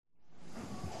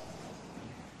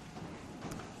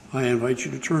I invite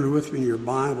you to turn with me in your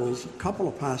Bibles. A couple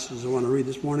of passages I want to read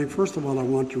this morning. First of all, I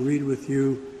want to read with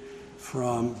you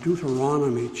from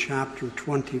Deuteronomy chapter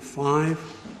 5.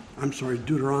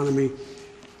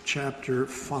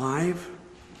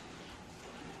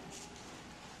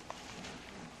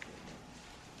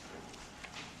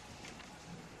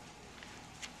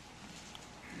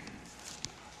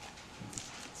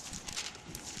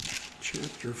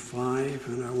 Chapter 5,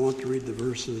 and I want to read the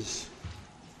verses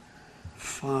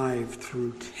 5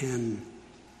 through 10.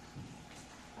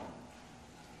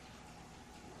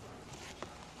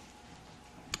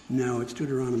 No, it's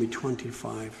Deuteronomy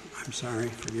 25. I'm sorry,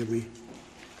 forgive me.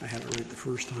 I had it right the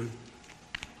first time.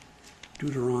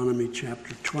 Deuteronomy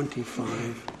chapter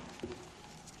 25,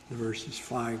 the verses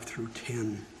 5 through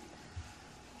 10.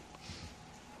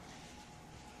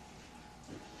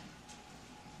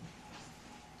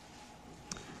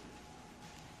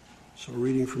 So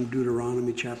reading from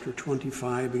Deuteronomy chapter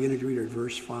 25, beginning to read at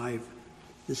verse 5,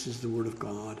 this is the word of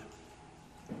God.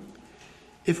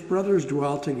 If brothers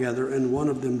dwell together and one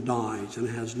of them dies and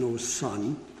has no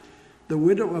son, the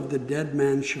widow of the dead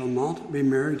man shall not be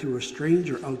married to a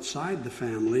stranger outside the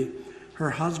family. Her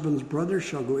husband's brother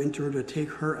shall go into her to take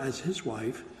her as his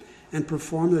wife and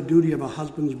perform the duty of a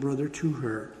husband's brother to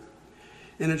her.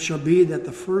 And it shall be that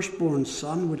the firstborn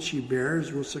son which she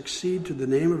bears will succeed to the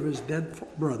name of his dead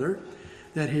brother,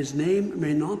 that his name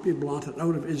may not be blotted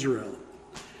out of Israel.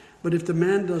 But if the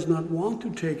man does not want to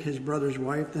take his brother's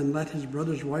wife, then let his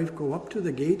brother's wife go up to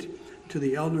the gate to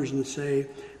the elders and say,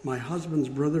 my husband's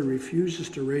brother refuses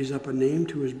to raise up a name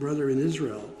to his brother in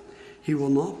Israel. He will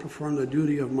not perform the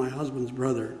duty of my husband's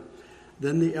brother.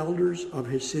 Then the elders of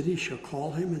his city shall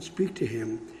call him and speak to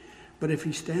him. But if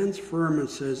he stands firm and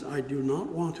says, I do not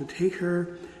want to take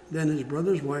her, then his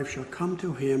brother's wife shall come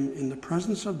to him in the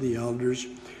presence of the elders,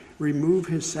 remove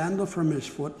his sandal from his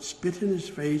foot, spit in his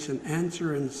face, and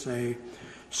answer and say,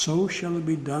 so shall it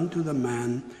be done to the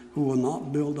man who will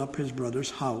not build up his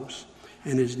brother's house,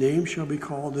 and his name shall be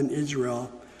called in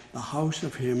Israel, the house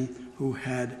of him who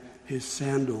had his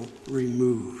sandal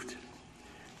removed.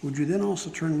 Would you then also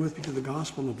turn with me to the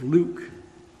Gospel of Luke?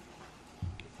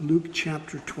 Luke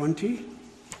chapter 20.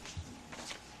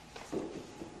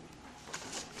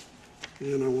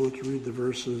 And I want to read the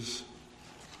verses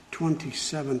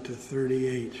 27 to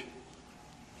 38.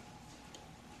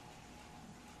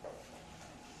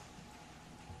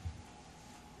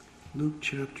 Luke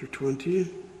chapter 20.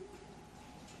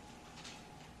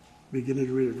 Beginning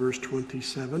to read at verse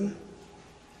 27.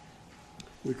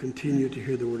 We continue to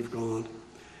hear the word of God.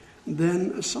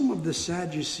 Then some of the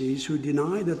Sadducees who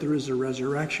deny that there is a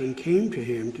resurrection came to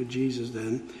him, to Jesus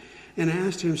then, and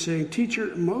asked him, saying,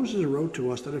 Teacher, Moses wrote to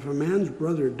us that if a man's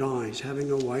brother dies, having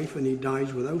a wife, and he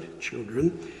dies without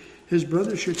children, his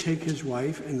brother should take his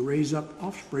wife and raise up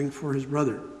offspring for his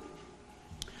brother.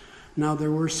 Now there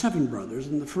were 7 brothers,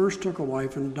 and the first took a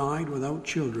wife and died without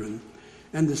children,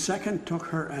 and the second took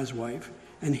her as wife,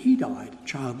 and he died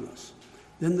childless.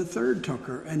 Then the third took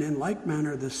her, and in like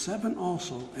manner the 7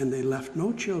 also, and they left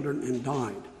no children and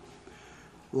died.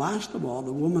 Last of all,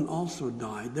 the woman also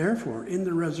died. Therefore, in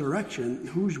the resurrection,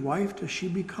 whose wife does she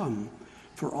become?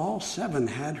 For all 7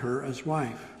 had her as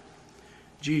wife.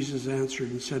 Jesus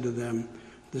answered and said to them,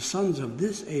 the sons of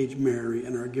this age marry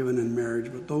and are given in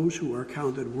marriage, but those who are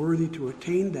counted worthy to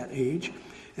attain that age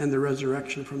and the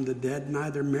resurrection from the dead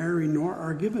neither marry nor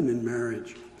are given in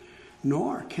marriage.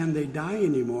 Nor can they die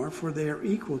anymore, for they are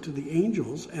equal to the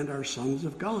angels and are sons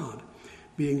of God,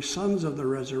 being sons of the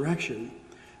resurrection.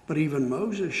 But even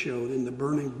Moses showed in the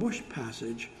burning bush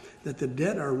passage that the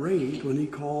dead are raised when he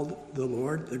called the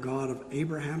Lord the God of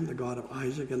Abraham, the God of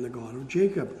Isaac, and the God of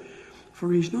Jacob.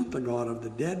 For he's not the God of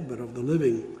the dead, but of the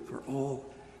living, for all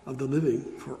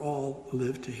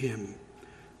live to him.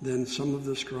 Then some of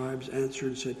the scribes answered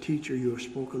and said, Teacher, you have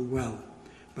spoken well.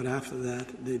 But after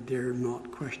that, they dared not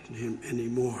question him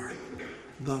anymore.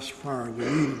 Thus far, the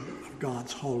reading of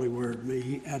God's holy word. May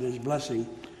he add his blessing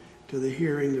to the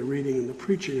hearing, the reading, and the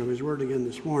preaching of his word again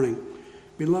this morning.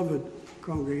 Beloved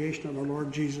congregation of our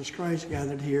Lord Jesus Christ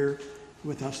gathered here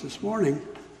with us this morning,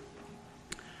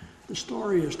 the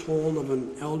story is told of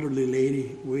an elderly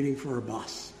lady waiting for a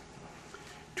bus.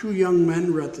 2 young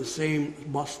men were at the same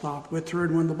bus stop with her,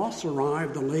 and when the bus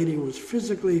arrived, the lady was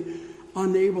physically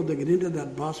unable to get into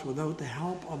that bus without the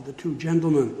help of the 2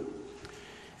 gentlemen.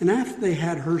 And after they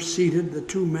had her seated, the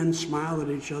 2 men smiled at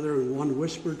each other, and one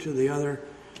whispered to the other,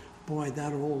 boy,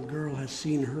 that old girl has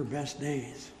seen her best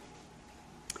days.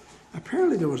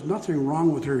 Apparently there was nothing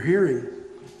wrong with her hearing,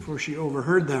 for she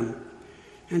overheard them.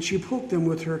 And she poked them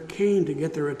with her cane to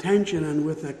get their attention, and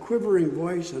with a quivering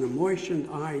voice and a moistened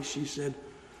eye, she said,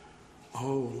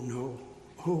 Oh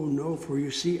no, for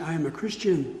you see, I am a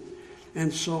Christian.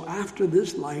 And so after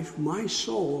this life, my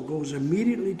soul goes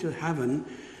immediately to heaven.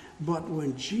 But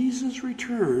when Jesus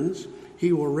returns,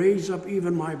 he will raise up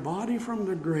even my body from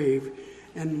the grave,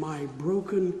 and my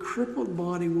broken, crippled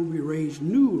body will be raised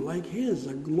new like his,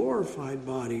 a glorified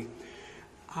body.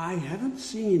 I haven't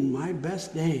seen my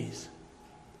best days.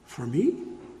 For me,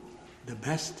 the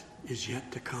best is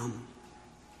yet to come.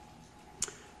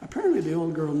 Apparently the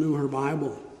old girl knew her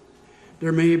Bible.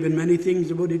 There may have been many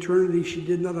things about eternity she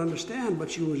did not understand,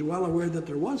 but she was well aware that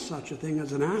there was such a thing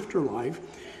as an afterlife,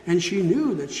 and she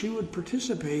knew that she would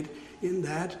participate in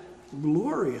that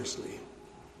gloriously.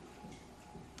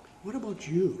 What about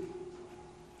you?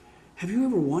 Have you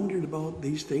ever wondered about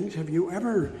these things? Have you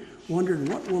ever wondered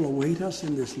what will await us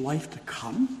in this life to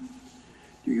come?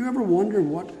 Do you ever wonder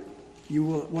what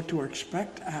to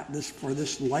expect for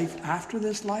this life after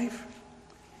this life?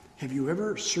 Have you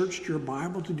ever searched your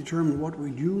Bible to determine what we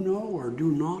do know or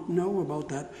do not know about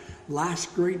that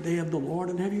last great day of the Lord?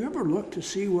 And have you ever looked to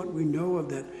see what we know of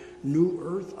that new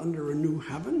earth under a new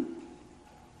heaven?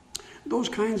 Those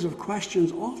kinds of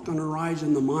questions often arise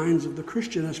in the minds of the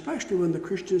Christian, especially when the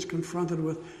Christian is confronted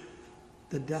with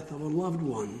the death of a loved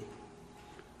one.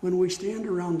 When we stand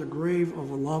around the grave of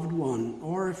a loved one,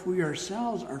 or if we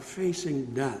ourselves are facing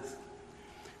death,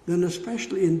 then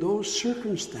especially in those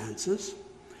circumstances,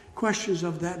 questions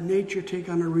of that nature take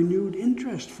on a renewed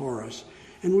interest for us.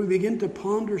 And we begin to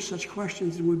ponder such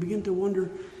questions, and we begin to wonder,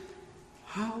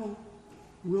 how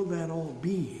will that all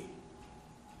be?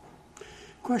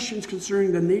 Questions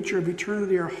concerning the nature of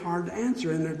eternity are hard to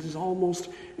answer, and it is almost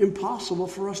impossible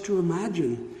for us to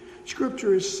imagine.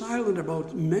 Scripture is silent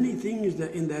about many things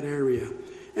in that area.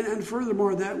 And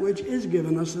furthermore, that which is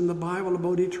given us in the Bible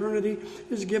about eternity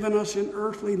is given us in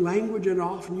earthly language and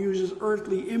often uses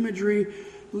earthly imagery,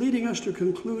 leading us to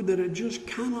conclude that it just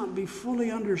cannot be fully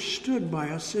understood by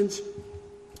us, since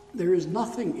there is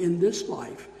nothing in this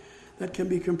life that can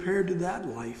be compared to that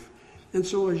life. And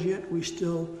so as yet we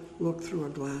still look through a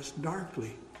glass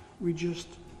darkly. We just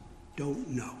don't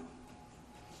know.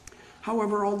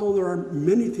 However, although there are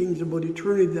many things about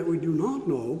eternity that we do not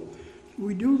know,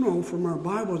 we do know from our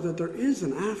Bibles that there is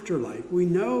an afterlife. We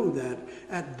know that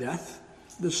at death,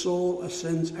 the soul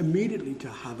ascends immediately to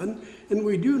heaven, and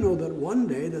we do know that one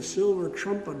day the silver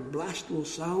trumpet blast will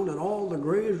sound and all the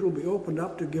graves will be opened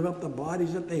up to give up the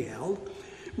bodies that they held.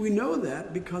 We know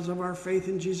that because of our faith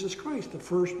in Jesus Christ, the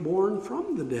firstborn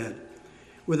from the dead.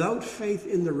 Without faith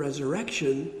in the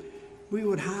resurrection, we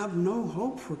would have no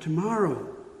hope for tomorrow.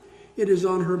 It is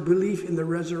on her belief in the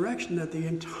resurrection that the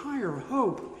entire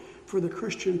hope for the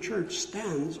Christian church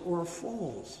stands or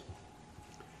falls.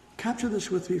 Capture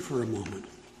this with me for a moment.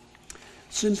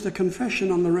 Since the confession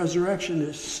on the resurrection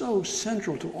is so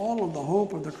central to all of the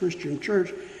hope of the Christian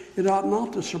church, it ought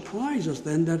not to surprise us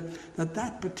then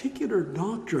that particular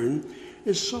doctrine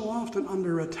is so often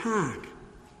under attack.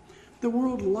 The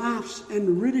world laughs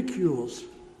and ridicules.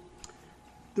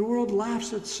 The world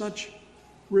laughs at such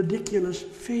ridiculous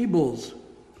fables.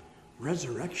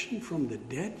 Resurrection from the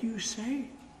dead, you say?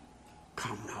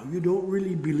 Come now, you don't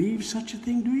really believe such a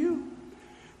thing, do you?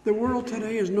 The world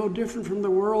today is no different from the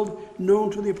world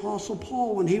known to the Apostle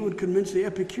Paul when he would convince the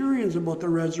Epicureans about the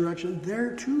resurrection.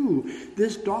 There too,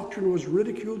 this doctrine was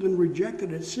ridiculed and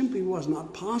rejected. It simply was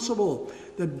not possible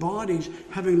that bodies,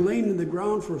 having lain in the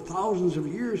ground for thousands of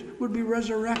years, would be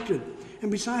resurrected.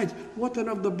 And besides, what then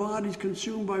of the bodies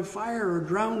consumed by fire or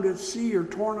drowned at sea or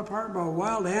torn apart by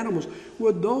wild animals?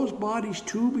 Would those bodies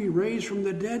too be raised from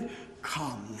the dead?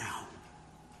 Come now.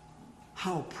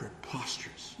 How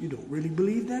preposterous. You don't really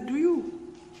believe that, do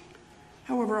you?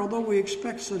 However, although we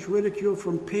expect such ridicule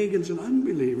from pagans and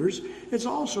unbelievers, it's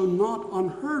also not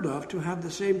unheard of to have the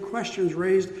same questions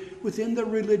raised within the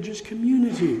religious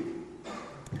community.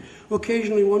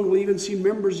 Occasionally one will even see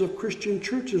members of Christian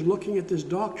churches looking at this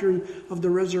doctrine of the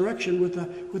resurrection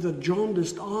with a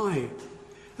jaundiced eye.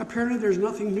 Apparently there's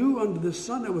nothing new under the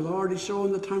sun. It was already so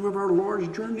in the time of our Lord's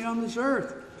journey on this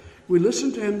earth. We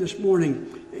listened to him this morning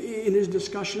in his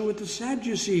discussion with the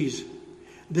Sadducees.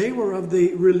 They were of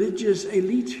the religious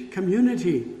elite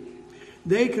community.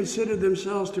 They considered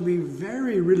themselves to be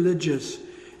very religious,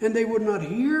 and they would not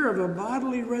hear of a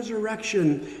bodily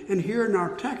resurrection. And here in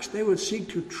our text, they would seek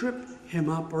to trip him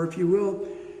up, or if you will,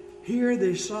 here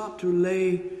they sought to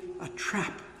lay a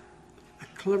trap, a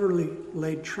cleverly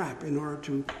laid trap in order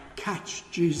to catch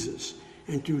Jesus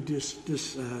and to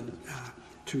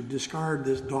discard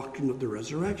this doctrine of the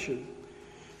resurrection.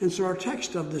 And so our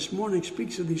text of this morning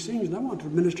speaks of these things, and I want to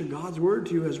minister God's word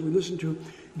to you as we listen to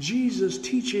Jesus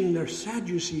teaching the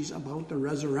Sadducees about the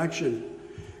resurrection.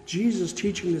 Jesus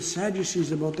teaching the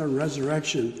Sadducees about the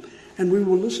resurrection. And we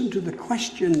will listen to the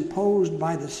question posed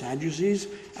by the Sadducees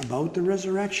about the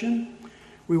resurrection.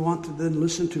 We want to then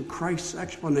listen to Christ's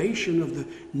explanation of the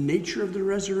nature of the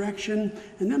resurrection.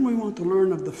 And then we want to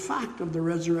learn of the fact of the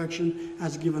resurrection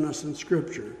as given us in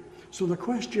Scripture. So the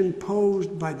question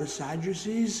posed by the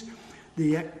Sadducees,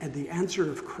 the answer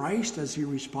of Christ as he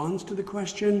responds to the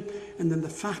question, and then the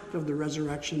fact of the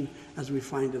resurrection as we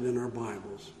find it in our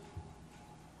Bibles.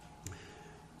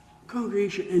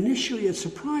 Congregation, initially it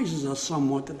surprises us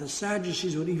somewhat that the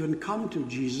Sadducees would even come to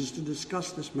Jesus to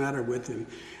discuss this matter with him.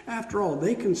 After all,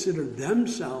 they considered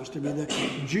themselves to be the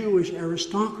Jewish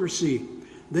aristocracy.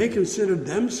 They considered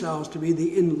themselves to be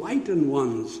the enlightened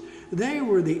ones. They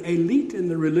were the elite in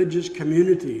the religious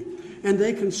community. And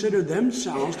they considered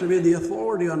themselves to be the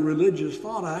authority on religious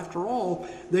thought. After all,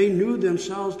 they knew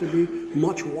themselves to be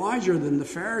much wiser than the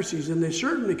Pharisees, and they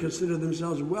certainly considered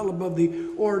themselves well above the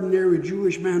ordinary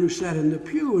Jewish man who sat in the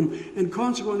pew, and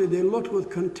consequently they looked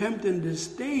with contempt and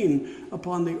disdain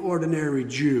upon the ordinary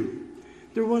Jew.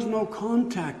 There was no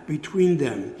contact between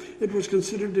them. It was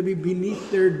considered to be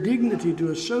beneath their dignity to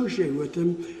associate with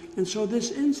them, and so this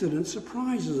incident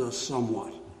surprises us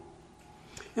somewhat.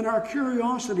 And our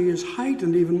curiosity is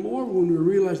heightened even more when we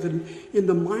realize that in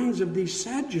the minds of these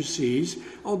Sadducees,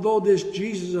 although this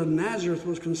Jesus of Nazareth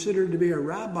was considered to be a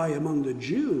rabbi among the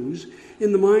Jews,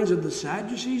 in the minds of the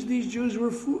Sadducees, the Jews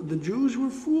were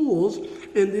fools,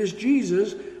 and this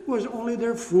Jesus was only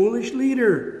their foolish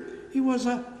leader. He was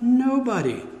a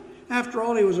nobody. After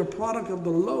all, he was a product of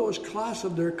the lowest class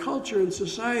of their culture and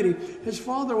society. His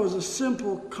father was a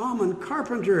simple, common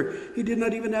carpenter. He did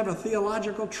not even have a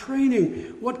theological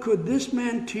training. What could this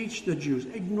man teach the Jews?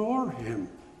 Ignore him.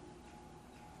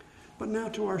 But now,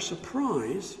 to our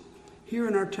surprise, here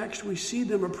in our text we see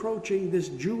them approaching this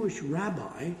Jewish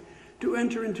rabbi to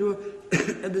enter into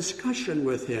a discussion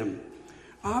with him.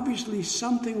 Obviously,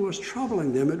 something was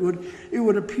troubling them. It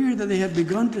would appear that they had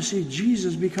begun to see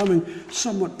Jesus becoming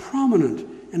somewhat prominent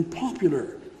and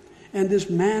popular. And this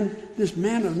man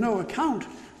of no account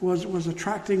was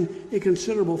attracting a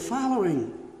considerable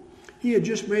following. He had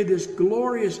just made this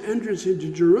glorious entrance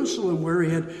into Jerusalem where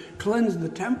he had cleansed the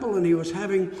temple, and he was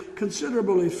having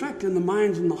considerable effect in the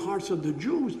minds and the hearts of the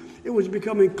Jews. It was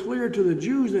becoming clear to the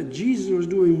Jews that Jesus was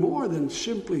doing more than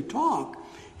simply talk.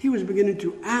 He was beginning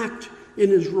to act in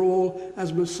his role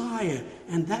as Messiah,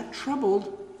 and that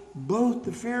troubled both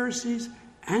the Pharisees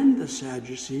and the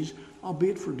Sadducees,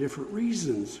 albeit for different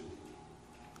reasons.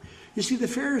 You see, the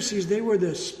Pharisees, they were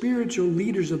the spiritual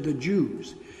leaders of the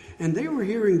Jews, and they were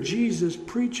hearing Jesus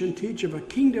preach and teach of a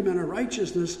kingdom and a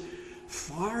righteousness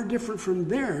far different from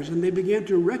theirs, and they began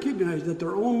to recognize that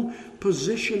their own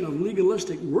position of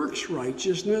legalistic works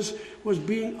righteousness was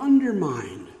being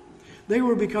undermined. They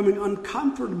were becoming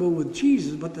uncomfortable with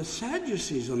Jesus, but the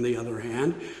Sadducees, on the other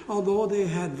hand, although they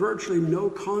had virtually no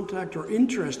contact or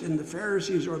interest in the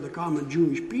Pharisees or the common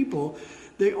Jewish people,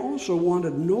 they also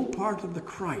wanted no part of the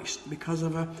Christ because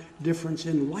of a difference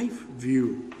in life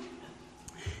view.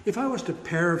 If I was to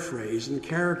paraphrase and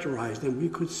characterize them, we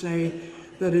could say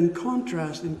that in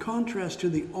contrast to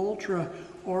the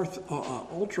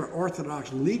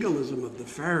ultra-Orthodox legalism of the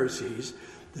Pharisees,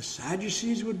 the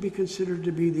Sadducees would be considered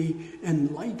to be the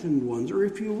enlightened ones, or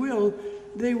if you will,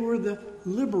 they were the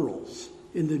liberals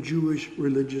in the Jewish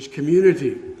religious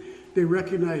community. They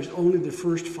recognized only the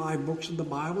first 5 books of the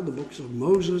Bible, the books of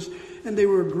Moses, and they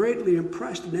were greatly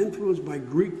impressed and influenced by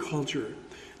Greek culture.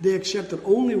 They accepted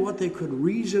only what they could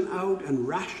reason out and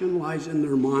rationalize in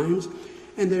their minds,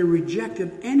 and they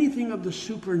rejected anything of the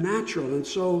supernatural. And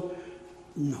so,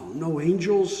 no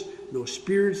angels, no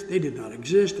spirits, they did not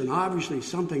exist, and obviously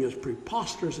something as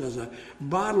preposterous as a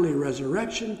bodily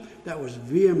resurrection, that was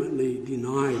vehemently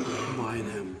denied by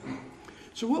them.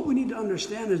 So what we need to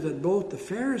understand is that both the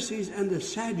Pharisees and the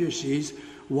Sadducees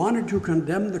wanted to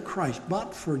condemn the Christ,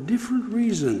 but for different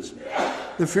reasons.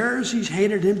 The Pharisees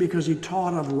hated him because he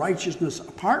taught of righteousness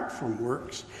apart from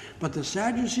works, but the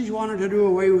Sadducees wanted to do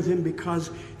away with him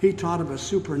because he taught of a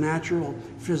supernatural,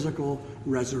 physical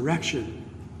resurrection.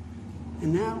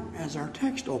 And now, as our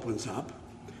text opens up,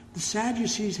 the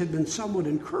Sadducees had been somewhat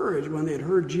encouraged when they had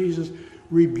heard Jesus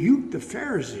rebuke the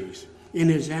Pharisees in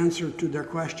his answer to their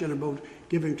question about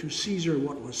giving to Caesar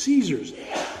what was Caesar's.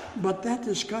 But that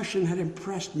discussion had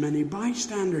impressed many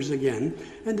bystanders again,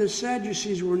 and the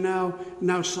Sadducees were now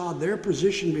saw their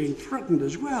position being threatened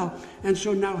as well. And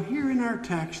so now here in our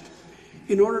text,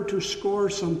 in order to score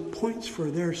some points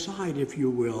for their side, if you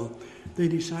will, they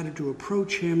decided to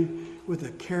approach him with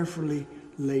a carefully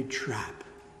laid trap.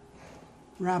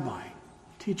 Rabbi,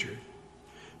 teacher,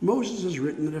 Moses has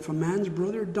written that if a man's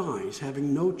brother dies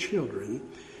having no children,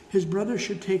 his brother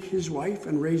should take his wife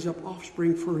and raise up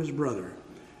offspring for his brother.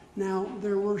 Now,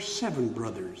 there were 7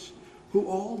 brothers who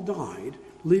all died,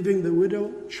 leaving the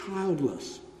widow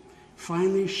childless.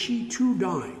 Finally, she too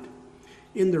died.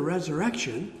 In the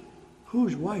resurrection,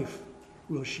 whose wife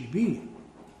will she be?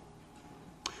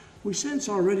 We sense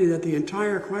already that the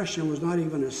entire question was not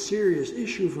even a serious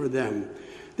issue for them.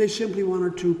 They simply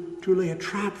wanted to lay a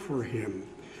trap for him.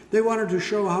 They wanted to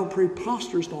show how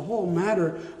preposterous the whole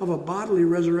matter of a bodily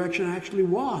resurrection actually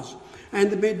was.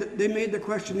 And they made the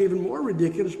question even more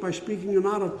ridiculous by speaking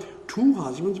not of 2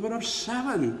 husbands, but of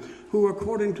 7, who,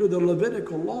 according to the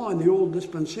Levitical law in the old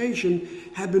dispensation,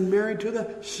 had been married to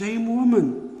the same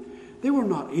woman. They were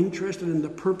not interested in the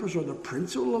purpose or the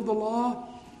principle of the law.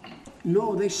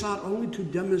 No, they sought only to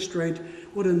demonstrate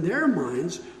what in their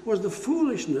minds was the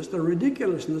foolishness, the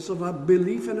ridiculousness of a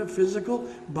belief in a physical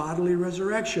bodily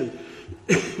resurrection.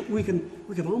 We can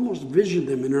almost vision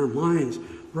them in our minds,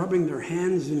 rubbing their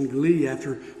hands in glee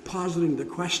after positing the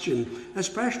question,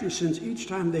 especially since each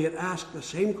time they had asked the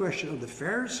same question of the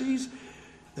Pharisees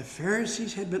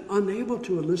had been unable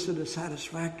to elicit a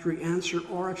satisfactory answer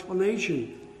or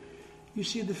explanation. You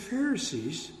see, the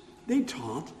Pharisees, they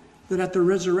taught that at the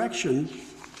resurrection,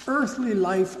 earthly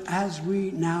life as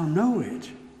we now know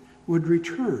it would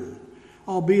return,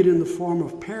 albeit in the form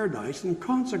of paradise, and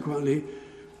consequently,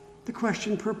 the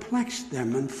question perplexed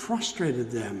them and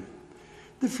frustrated them.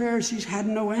 The Pharisees had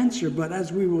no answer, but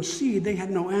as we will see, they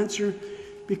had no answer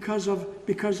because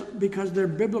their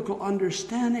biblical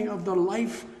understanding of the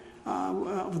life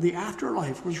of the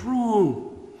afterlife was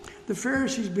wrong. The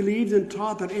Pharisees believed and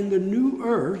taught that in the new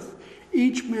earth,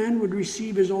 each man would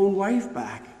receive his own wife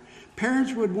back.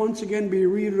 Parents would once again be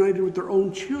reunited with their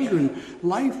own children.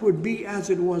 Life would be as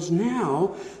it was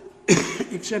now,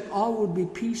 except all would be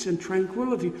peace and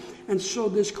tranquility. And so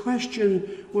this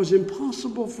question was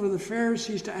impossible for the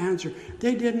Pharisees to answer.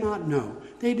 They did not know.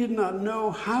 They did not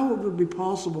know how it would be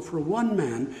possible for one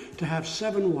man to have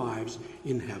 7 wives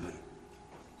in heaven.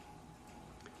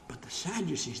 But the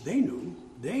Sadducees, they knew.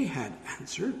 They had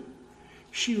answered.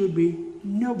 She would be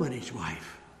nobody's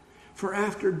wife. For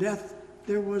after death,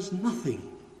 there was nothing.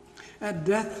 At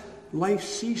death, life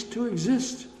ceased to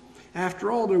exist. After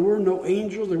all, there were no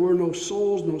angels, there were no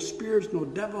souls, no spirits, no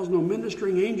devils, no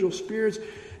ministering angel spirits,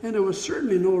 and there was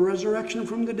certainly no resurrection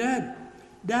from the dead.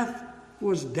 Death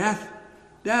was death.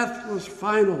 Death was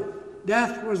final.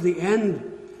 Death was the end.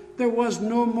 There was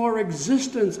no more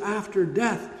existence after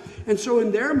death. And so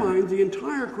in their minds, the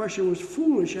entire question was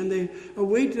foolish, and they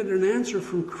awaited an answer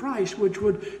from Christ which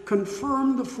would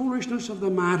confirm the foolishness of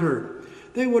the matter.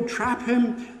 They would trap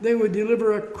him. They would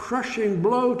deliver a crushing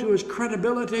blow to his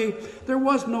credibility. There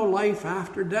was no life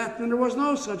after death, and there was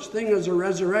no such thing as a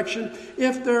resurrection.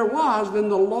 If there was, then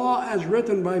the law as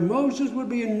written by Moses would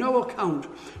be in no account.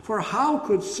 For how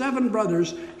could 7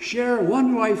 brothers share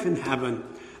one wife in heaven?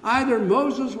 Either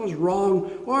Moses was wrong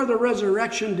or the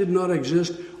resurrection did not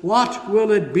exist. What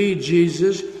will it be,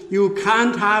 Jesus? You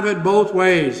can't have it both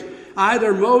ways.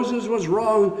 Either Moses was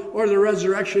wrong or the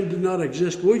resurrection did not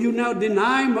exist. Will you now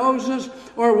deny Moses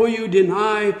or will you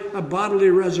deny a bodily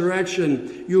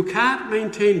resurrection? You can't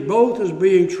maintain both as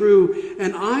being true,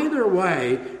 and either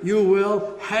way you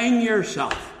will hang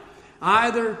yourself.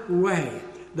 Either way,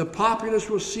 the populace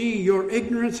will see your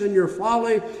ignorance and your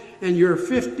folly, and your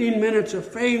 15 minutes of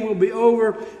fame will be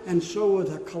over. And so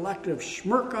with a collective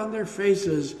smirk on their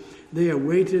faces, they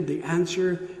awaited the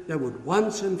answer that would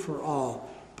once and for all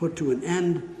put to an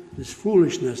end this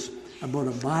foolishness about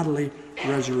a bodily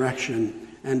resurrection.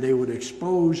 And they would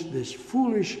expose this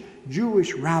foolish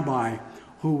Jewish rabbi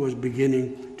who was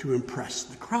beginning to impress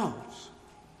the crowds.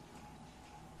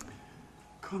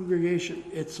 Congregation,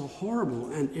 it's a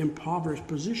horrible and impoverished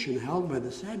position held by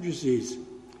the Sadducees.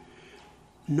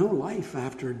 No life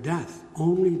after death,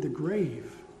 only the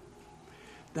grave.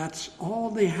 That's all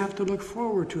they have to look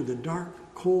forward to, the dark,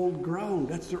 cold ground.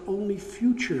 That's their only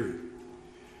future.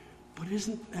 But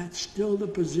isn't that still the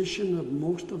position of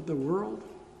most of the world?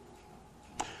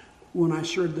 When I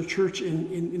served the church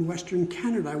in Western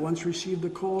Canada, I once received a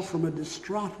call from a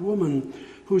distraught woman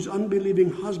whose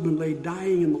unbelieving husband lay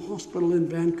dying in the hospital in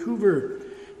Vancouver.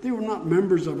 They were not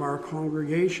members of our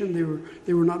congregation.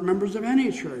 They were not members of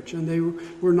any church, and they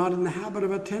were not in the habit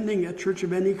of attending a church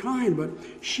of any kind. But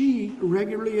she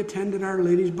regularly attended Our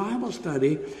Lady's Bible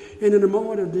study, and in a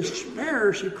moment of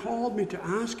despair, she called me to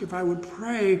ask if I would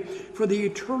pray for the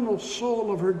eternal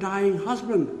soul of her dying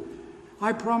husband.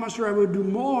 I promised her I would do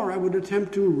more. I would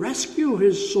attempt to rescue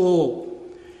his soul.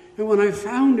 And when I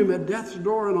found him at death's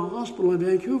door in a hospital in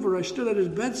Vancouver, I stood at his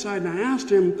bedside and I asked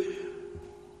him,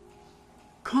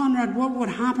 Conrad, what would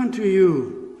happen to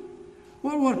you?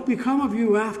 What would become of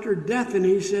you after death? And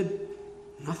he said,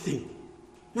 nothing.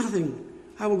 Nothing.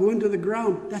 I will go into the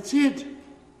ground. That's it.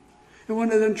 And when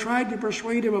they then tried to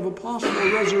persuade him of a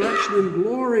possible resurrection in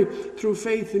glory through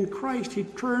faith in Christ, he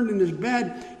turned in his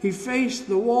bed, he faced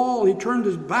the wall, he turned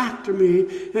his back to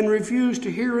me and refused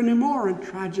to hear any more. And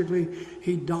tragically,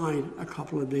 he died a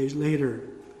couple of days later.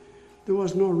 There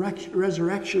was no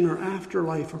resurrection or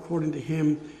afterlife according to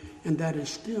him, and that is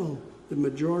still the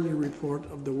majority report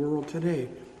of the world today.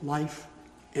 Life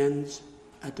ends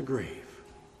at the grave.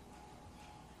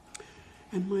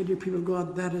 And my dear people of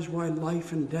God, that is why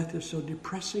life and death is so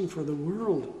depressing for the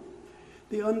world.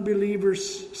 The unbeliever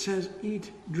says,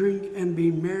 eat, drink, and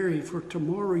be merry, for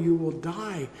tomorrow you will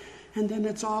die. And then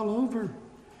it's all over.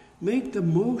 Make the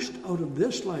most out of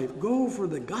this life. Go for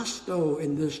the gusto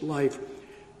in this life,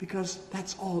 because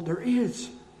that's all there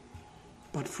is.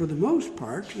 But for the most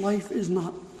part, life is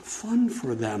not fun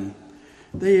for them.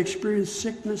 They experience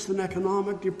sickness and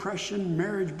economic depression,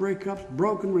 marriage breakups,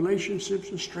 broken relationships,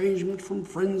 estrangement from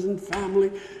friends and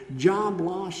family, job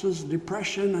losses,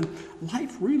 depression, and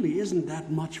life really isn't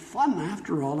that much fun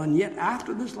after all. And yet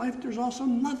after this life, there's also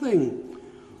nothing.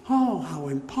 Oh, how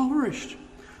impoverished.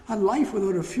 A life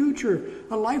without a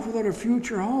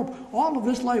future hope. All of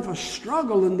this life a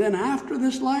struggle, and then after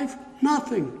this life,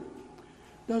 nothing.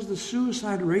 Does the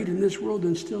suicide rate in this world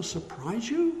then still surprise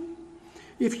you?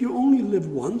 If you only live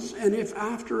once, and if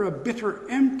after a bitter,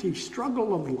 empty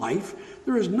struggle of life,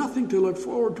 there is nothing to look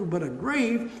forward to but a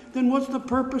grave, then what's the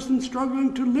purpose in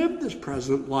struggling to live this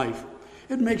present life?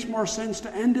 It makes more sense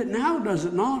to end it now, does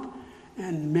it not?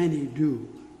 And many do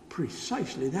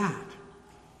precisely that.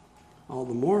 All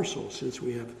the more so since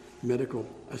we have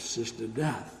medical-assisted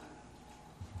death.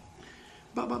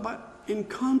 But in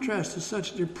contrast to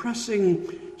such depressing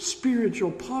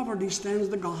spiritual poverty stands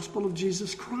the gospel of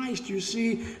Jesus Christ. You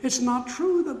see, it's not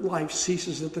true that life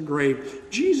ceases at the grave.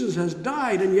 Jesus has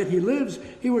died, and yet he lives.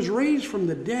 He was raised from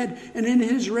the dead, and in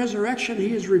his resurrection he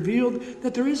has revealed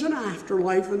that there is an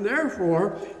afterlife, and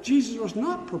therefore Jesus was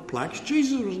not perplexed.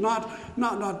 Jesus was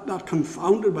not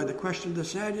confounded by the question of the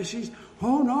Sadducees.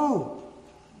 Oh no.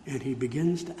 And he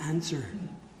begins to answer.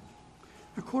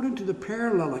 According to the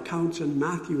parallel accounts in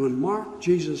Matthew and Mark,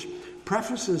 Jesus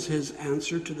prefaces his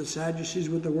answer to the Sadducees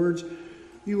with the words,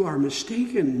 "You are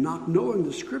mistaken, not knowing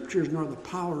the Scriptures nor the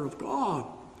power of God."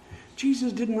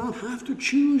 Jesus did not have to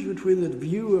choose between the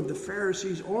view of the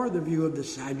Pharisees or the view of the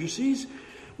Sadducees.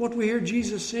 What we hear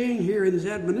Jesus saying here in his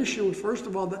admonition was, first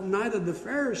of all, that neither the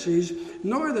Pharisees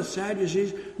nor the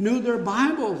Sadducees knew their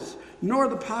Bibles, nor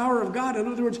the power of God.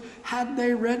 In other words, had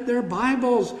they read their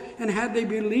Bibles and had they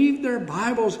believed their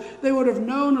Bibles, they would have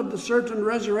known of the certain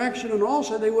resurrection, and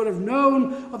also they would have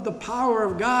known of the power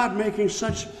of God making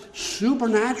such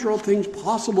supernatural things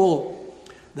possible.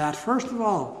 That, first of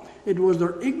all, it was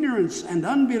their ignorance and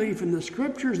unbelief in the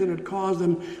Scriptures that had caused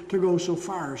them to go so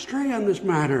far astray on this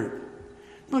matter.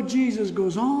 But Jesus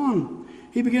goes on.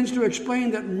 He begins to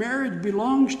explain that marriage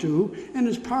belongs to and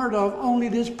is part of only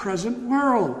this present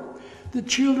world. The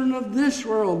children of this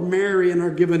world marry and are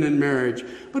given in marriage.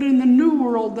 But in the new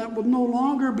world, that will no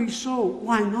longer be so.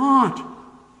 Why not?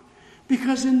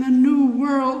 Because in the new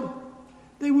world,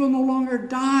 they will no longer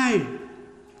die.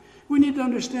 We need to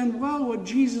understand well what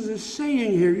Jesus is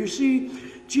saying here. You see,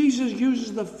 Jesus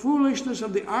uses the foolishness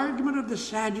of the argument of the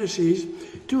Sadducees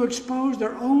to expose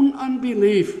their own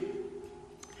unbelief.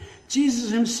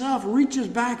 Jesus himself reaches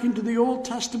back into the Old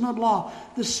Testament law,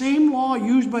 the same law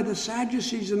used by the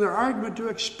Sadducees in their argument to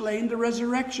explain the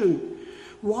resurrection.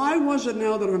 Why was it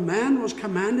now that a man was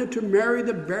commanded to marry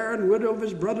the barren widow of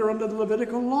his brother under the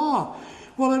Levitical law?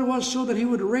 Well, it was so that he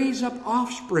would raise up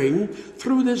offspring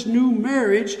through this new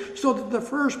marriage, so that the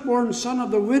firstborn son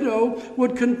of the widow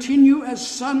would continue as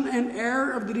son and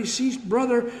heir of the deceased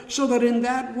brother, so that in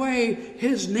that way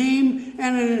his name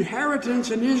and an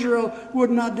inheritance in Israel would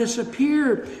not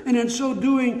disappear. And in so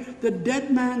doing, the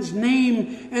dead man's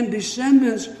name and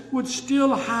descendants would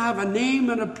still have a name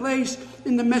and a place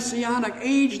in the messianic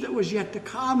age that was yet to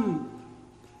come.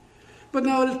 But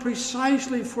now it is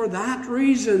precisely for that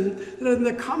reason that in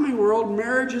the coming world,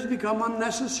 marriage has become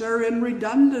unnecessary and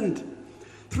redundant.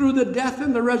 Through the death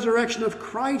and the resurrection of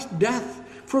Christ, death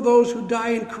for those who die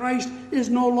in Christ is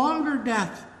no longer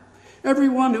death.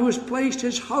 Everyone who has placed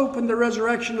his hope in the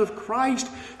resurrection of Christ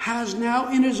has now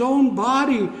in his own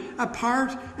body a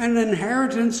part and an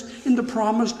inheritance in the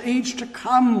promised age to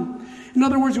come. In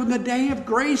other words, when the day of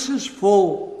grace is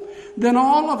full, then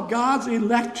all of God's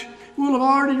elect will have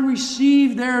already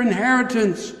received their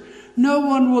inheritance. No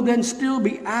one will then still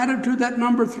be added to that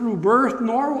number through birth,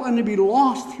 nor will any be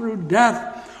lost through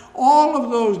death. All of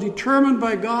those determined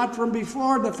by God from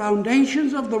before the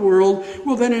foundations of the world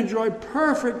will then enjoy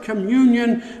perfect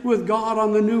communion with God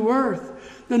on the new earth.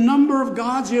 The number of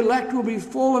God's elect will be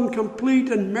full and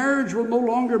complete, and marriage will no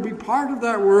longer be part of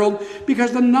that world,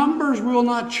 because the numbers will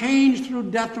not change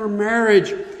through death or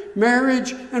marriage.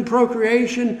 Marriage and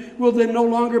procreation will then no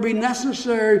longer be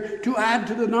necessary to add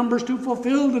to the numbers, to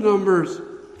fulfill the numbers.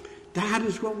 That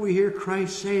is what we hear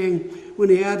Christ saying when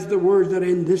he adds the words that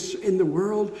in the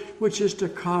world which is to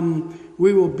come,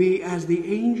 we will be as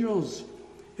the angels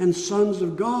and sons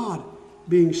of God,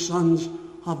 being sons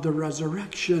of the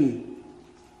resurrection.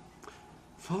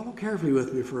 Follow carefully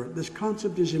with me, for this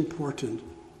concept is important.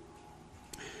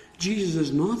 Jesus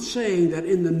is not saying that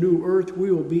in the new earth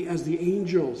we will be as the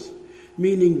angels,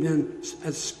 meaning then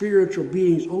as spiritual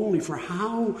beings only. For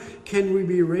how can we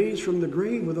be raised from the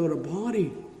grave without a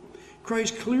body?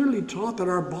 Christ clearly taught that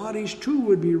our bodies too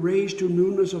would be raised to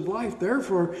newness of life.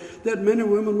 Therefore, that men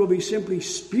and women will be simply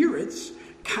spirits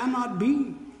cannot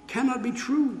be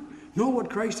true. No,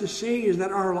 what Christ is saying is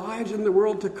that our lives in the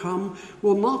world to come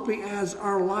will not be as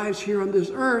our lives here on this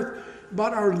earth,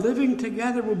 but our living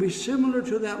together will be similar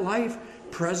to that life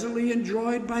presently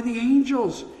enjoyed by the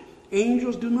angels.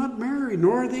 Angels do not marry,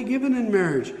 nor are they given in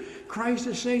marriage. Christ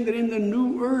is saying that in the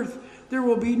new earth, there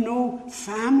will be no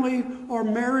family or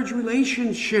marriage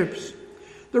relationships.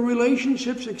 The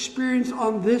relationships experienced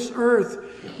on this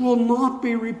earth will not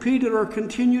be repeated or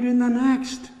continued in the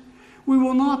next. We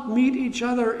will not meet each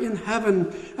other in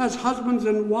heaven as husbands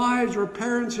and wives or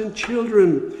parents and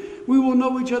children. We will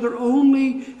know each other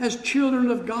only as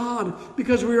children of God,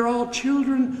 because we are all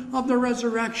children of the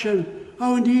resurrection.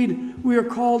 Oh, indeed, we are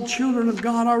called children of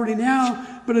God already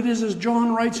now, but it is as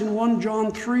John writes in 1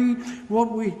 John 3,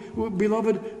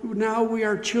 beloved, now we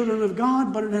are children of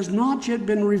God, but it has not yet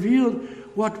been revealed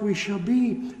what we shall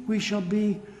be. We shall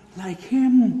be like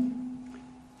him.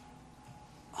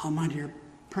 Oh, my dear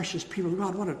precious people of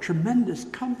God, what a tremendous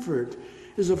comfort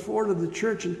is afforded the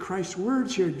church in Christ's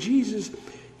words here. Jesus,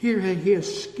 here he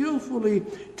has skillfully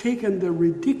taken the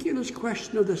ridiculous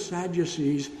question of the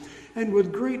Sadducees, and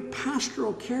with great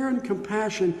pastoral care and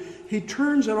compassion, he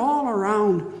turns it all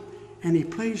around and he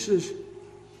places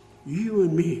you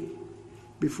and me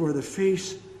before the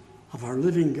face of our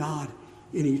living God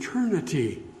in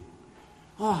eternity.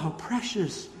 Oh, how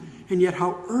precious and yet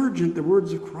how urgent the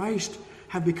words of Christ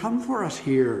have become for us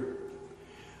here.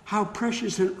 How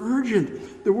precious and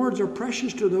urgent. The words are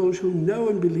precious to those who know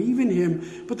and believe in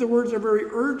him, but the words are very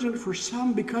urgent for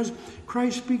some, because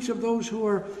Christ speaks of those who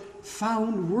are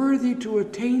found worthy to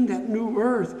attain that new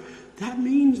earth. That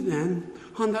means then,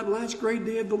 on that last great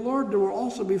day of the Lord, there will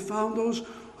also be found those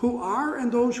who are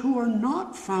and those who are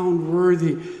not found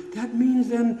worthy. That means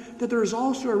then that there is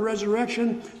also a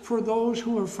resurrection for those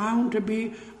who are found to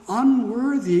be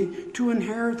unworthy to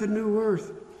inherit the new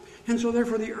earth. And so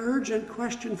therefore the urgent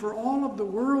question for all of the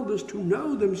world is to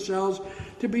know themselves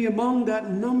to be among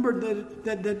that number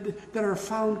that are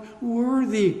found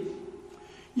worthy.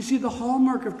 You see, the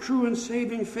hallmark of true and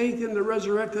saving faith in the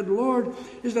resurrected Lord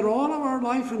is that all of our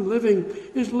life and living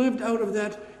is lived out of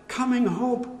that coming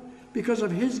hope because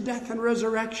of his death and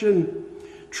resurrection.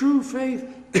 True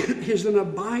faith is an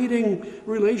abiding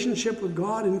relationship with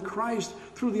God in Christ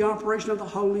through the operation of the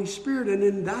Holy Spirit. And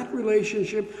in that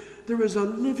relationship, there is a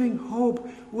living hope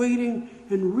waiting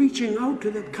and reaching out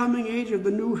to that coming age of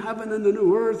the new heaven and the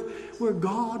new earth, where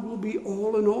God will be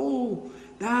all in all.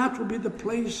 That will be the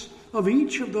place of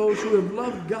each of those who have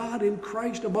loved God in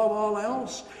Christ above all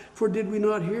else. For did we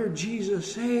not hear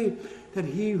Jesus say that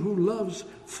he who loves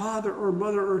father or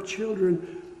mother or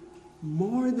children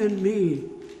more than me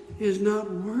is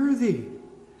not worthy?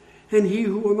 And he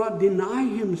who will not deny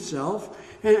himself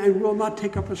and will not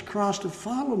take up his cross to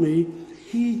follow me,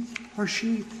 he or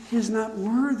she is not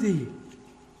worthy.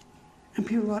 And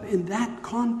people, in that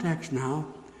context now,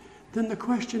 then the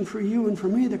question for you and for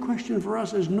me, the question for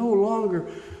us is no longer,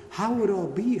 how will it all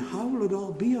be? How will it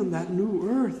all be on that new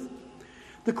earth?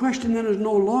 The question then is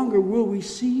no longer, will we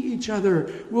see each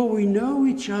other? Will we know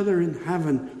each other in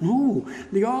heaven? No.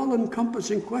 The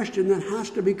all-encompassing question then has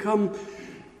to become,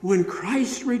 when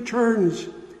Christ returns,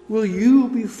 will you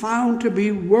be found to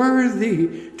be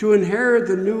worthy to inherit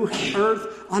the new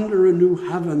earth under a new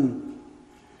heaven?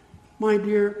 My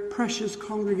dear, precious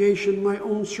congregation, my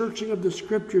own searching of the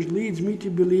Scriptures leads me to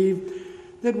believe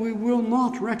that we will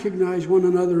not recognize one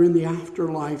another in the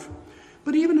afterlife.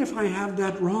 But even if I have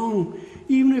that wrong,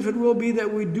 even if it will be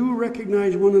that we do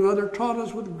recognize one another, taught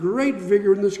us with great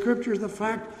vigor in the Scriptures the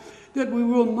fact that we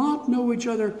will not know each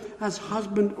other as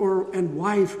husband and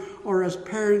wife or as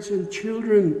parents and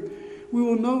children. We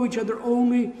will know each other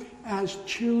only as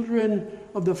children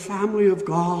of the family of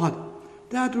God.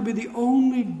 That will be the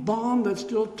only bond that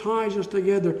still ties us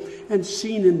together. And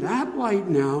seen in that light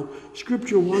now,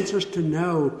 Scripture wants us to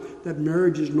know that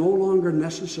marriage is no longer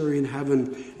necessary in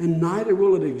heaven, and neither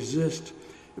will it exist.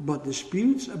 But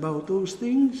disputes about those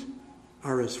things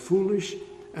are as foolish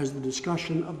as the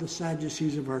discussion of the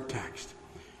Sadducees of our text.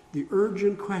 The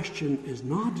urgent question is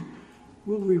not,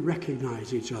 will we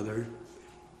recognize each other?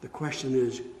 The question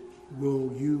is,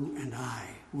 will you and I,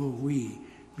 will we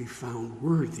be found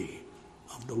worthy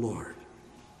of the Lord?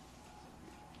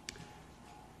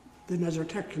 Then as our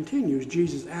text continues,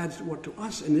 Jesus adds what to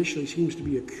us initially seems to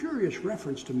be a curious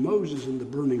reference to Moses in the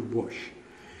burning bush.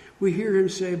 We hear him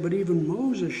say, but even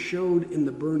Moses showed in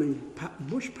the burning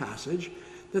bush passage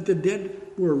that the dead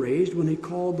were raised when he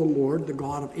called the Lord the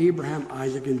God of Abraham,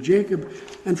 Isaac, and Jacob.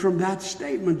 And from that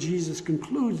statement, Jesus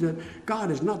concludes that God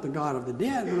is not the God of the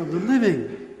dead, but of the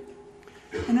living.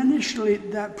 And initially,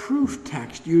 that proof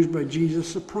text used by Jesus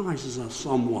surprises us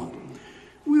somewhat.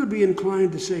 We would be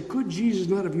inclined to say, could Jesus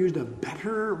not have used a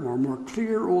better or more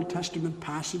clear Old Testament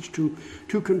passage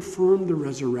to confirm the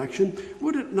resurrection?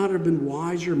 Would it not have been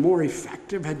wiser, more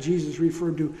effective, had Jesus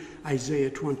referred to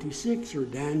Isaiah 26 or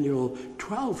Daniel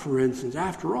 12, for instance?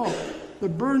 After all, the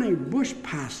burning bush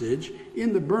passage,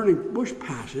 in the burning bush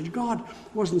passage, God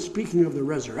wasn't speaking of the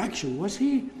resurrection, was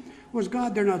he? Was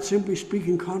God there not simply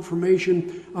speaking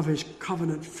confirmation of his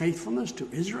covenant faithfulness to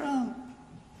Israel?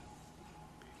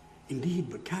 Indeed,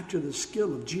 but capture the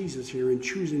skill of Jesus here in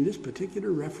choosing this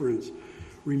particular reference.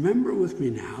 Remember with me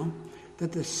now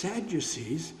that the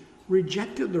Sadducees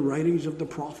rejected the writings of the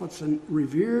prophets and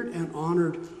revered and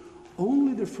honored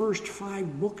only the first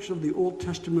 5 books of the Old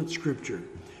Testament Scripture.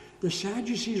 The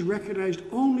Sadducees recognized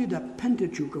only the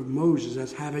Pentateuch of Moses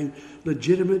as having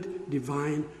legitimate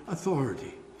divine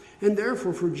authority. And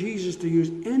therefore, for Jesus to use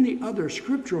any other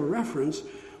scriptural reference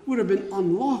would have been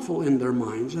unlawful in their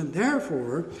minds. And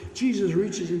therefore, Jesus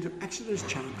reaches into Exodus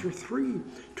chapter 3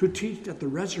 to teach that the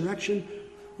resurrection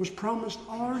was promised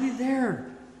already there.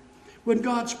 When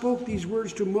God spoke these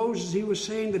words to Moses, he was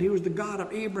saying that he was the God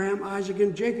of Abraham, Isaac,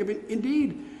 and Jacob.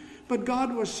 Indeed, but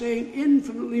God was saying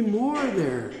infinitely more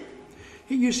there.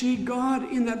 You see, God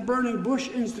in that burning bush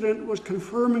incident was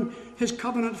confirming his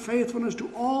covenant faithfulness to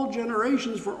all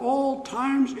generations for all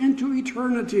times into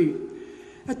eternity.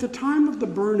 At the time of the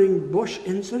burning bush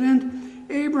incident,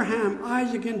 Abraham,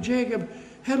 Isaac, and Jacob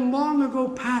had long ago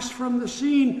passed from the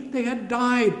scene. They had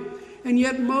died. And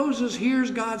yet Moses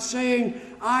hears God saying,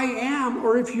 I am,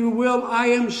 or if you will, I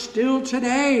am still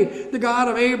today the God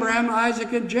of Abraham,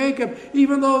 Isaac, and Jacob,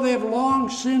 even though they have long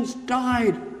since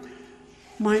died.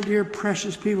 My dear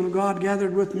precious people of God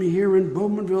gathered with me here in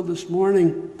Bowmanville this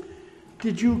morning,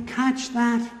 did you catch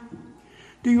that?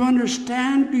 Do you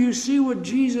understand? Do you see what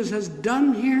Jesus has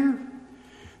done here?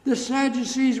 The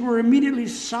Sadducees were immediately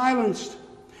silenced.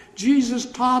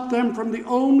 Jesus taught them from the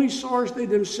only source they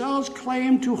themselves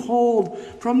claimed to hold,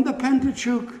 from the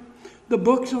Pentateuch, the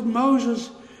books of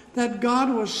Moses, that God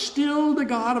was still the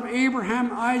God of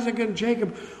Abraham, Isaac, and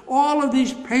Jacob. All of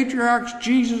these patriarchs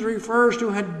Jesus refers to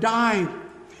had died,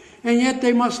 and yet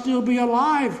they must still be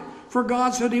alive, for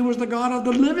God said he was the God of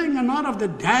the living and not of the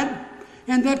dead.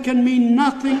 And that can mean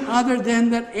nothing other than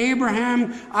that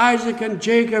Abraham, Isaac, and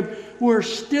Jacob were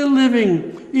still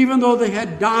living, even though they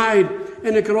had died.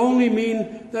 And it could only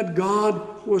mean that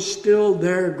God was still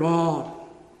their God.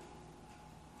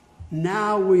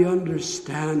 Now we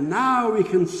understand. Now we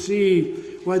can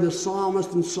see why the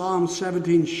psalmist in Psalm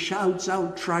 17 shouts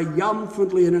out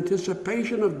triumphantly in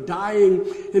anticipation of dying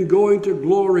and going to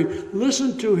glory.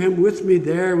 Listen to him with me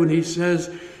there when he says,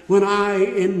 when I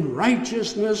in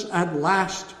righteousness at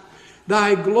last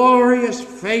thy glorious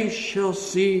face shall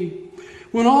see,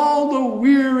 when all the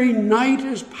weary night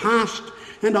is past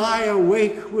and I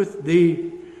awake with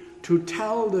thee to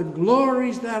tell the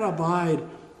glories that abide,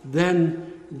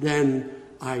 then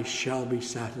I shall be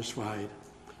satisfied.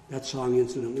 That song,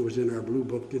 incidentally, was in our blue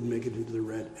book, didn't make it into the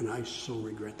red, and I so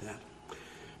regret that.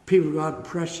 People of God,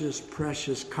 precious,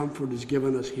 precious comfort is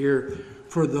given us here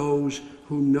for those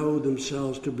who know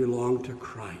themselves to belong to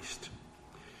Christ.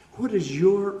 What is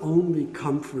your only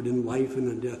comfort in life and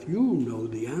in death? You know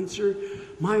the answer.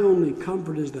 My only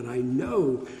comfort is that I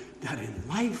know that in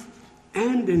life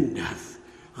and in death,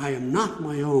 I am not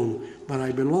my own, but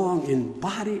I belong in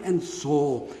body and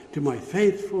soul to my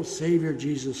faithful Savior,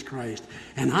 Jesus Christ.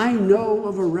 And I know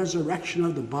of a resurrection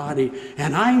of the body,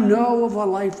 and I know of a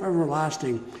life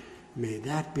everlasting. May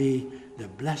that be the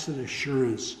blessed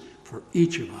assurance for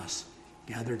each of us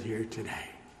gathered here today.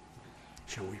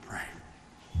 Shall we pray?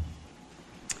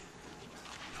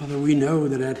 Father, we know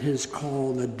that at his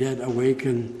call the dead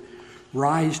awaken.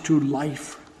 rise to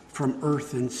life from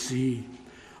earth and sea.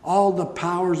 All the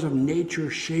powers of nature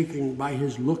shaking by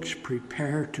his looks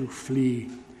prepare to flee.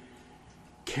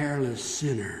 Careless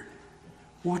sinner,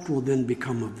 what will then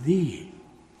become of thee?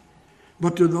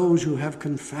 But to those who have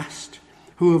confessed,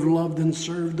 who have loved and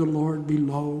served the Lord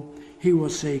below, he will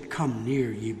say, come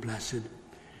near, ye blessed,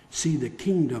 see the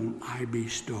kingdom I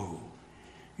bestow.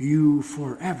 You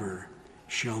forever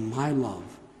shall my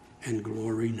love and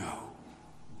glory know.